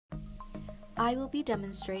I will be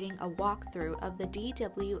demonstrating a walkthrough of the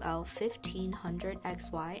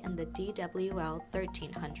DWL-1500XY and the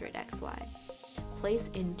DWL-1300XY.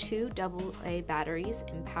 Place in 2 AA batteries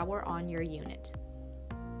and power on your unit.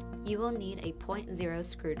 You will need a 0.0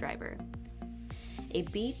 screwdriver. A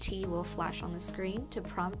BT will flash on the screen to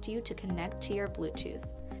prompt you to connect to your Bluetooth.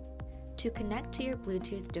 To connect to your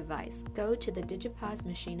Bluetooth device, go to the Digi-Pas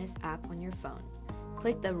Machinist app on your phone.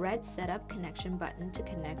 Click the red Setup Connection button to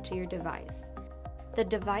connect to your device. The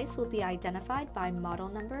device will be identified by model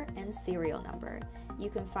number and serial number. You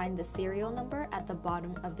can find the serial number at the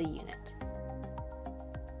bottom of the unit.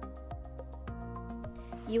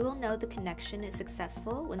 You will know the connection is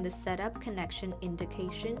successful when the Setup Connection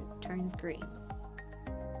indication turns green.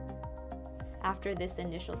 After this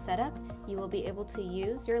initial setup, you will be able to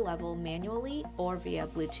use your level manually or via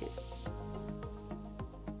Bluetooth.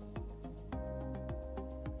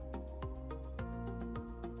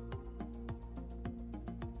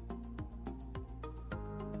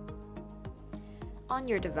 On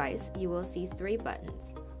your device, you will see 3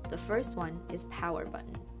 buttons. The first one is Power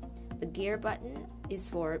button. The gear button is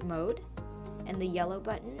for mode, and the yellow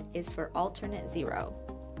button is for alternate 0.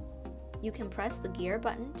 You can press the gear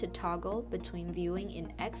button to toggle between viewing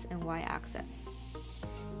in X and Y axis.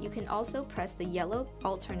 You can also press the yellow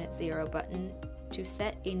alternate 0 button to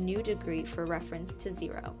set a new degree for reference to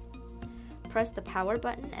 0. Press the power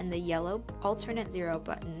button and the yellow alternate 0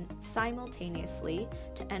 button simultaneously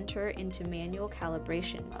to enter into manual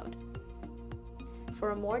calibration mode.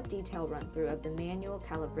 For a more detailed run-through of the manual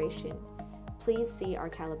calibration, please see our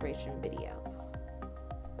calibration video.